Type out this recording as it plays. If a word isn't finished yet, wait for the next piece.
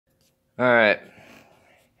Alright,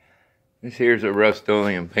 this here's a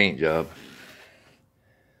Rust-Oleum paint job.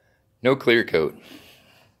 No clear coat.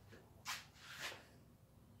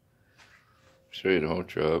 Show you the whole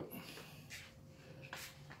truck.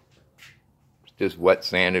 It's just wet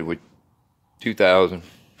sanded with 2000.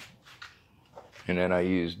 And then I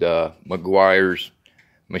used Meguiar's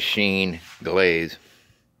machine glaze.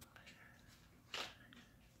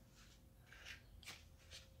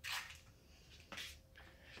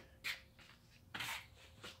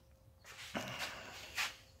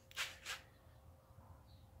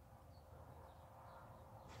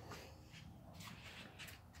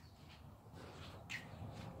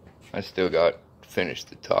 I still got to finish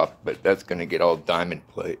the top, but that's going to get all diamond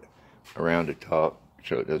plate around the top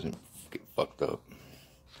so it doesn't get fucked up.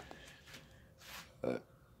 But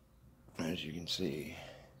as you can see,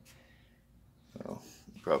 well,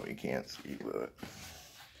 you probably can't see, but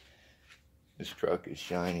this truck is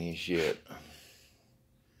shiny as shit.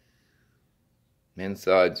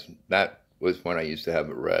 Insides, that was when I used to have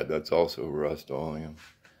it red. That's also Rust-Oleum.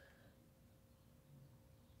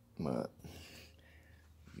 But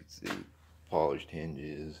you can see polished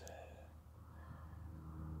hinges.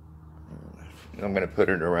 I'm going to put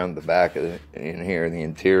it around the back of it in here. The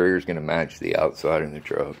interior is going to match the outside of the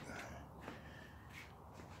truck.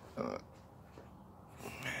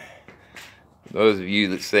 Those of you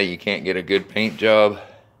that say you can't get a good paint job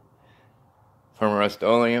from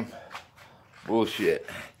Rust-Oleum, bullshit.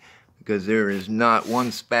 Because there is not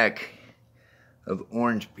one speck of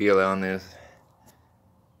orange peel on this.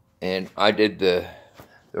 And I did the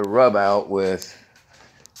rub out with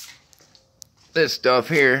this stuff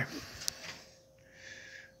here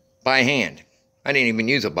by hand. I didn't even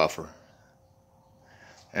use a buffer.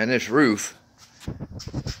 And this roof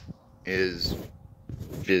is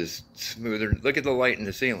just smoother. Look at the light in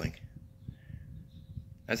the ceiling.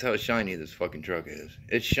 That's how shiny this fucking truck is.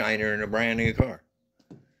 It's shinier than a brand new car.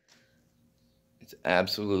 It's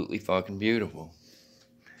absolutely fucking beautiful.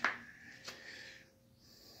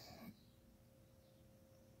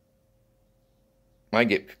 I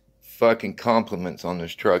get fucking compliments on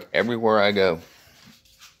this truck everywhere I go.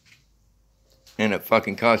 And it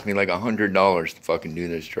fucking cost me like $100 to fucking do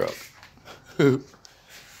this truck.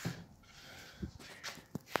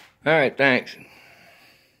 Alright, thanks.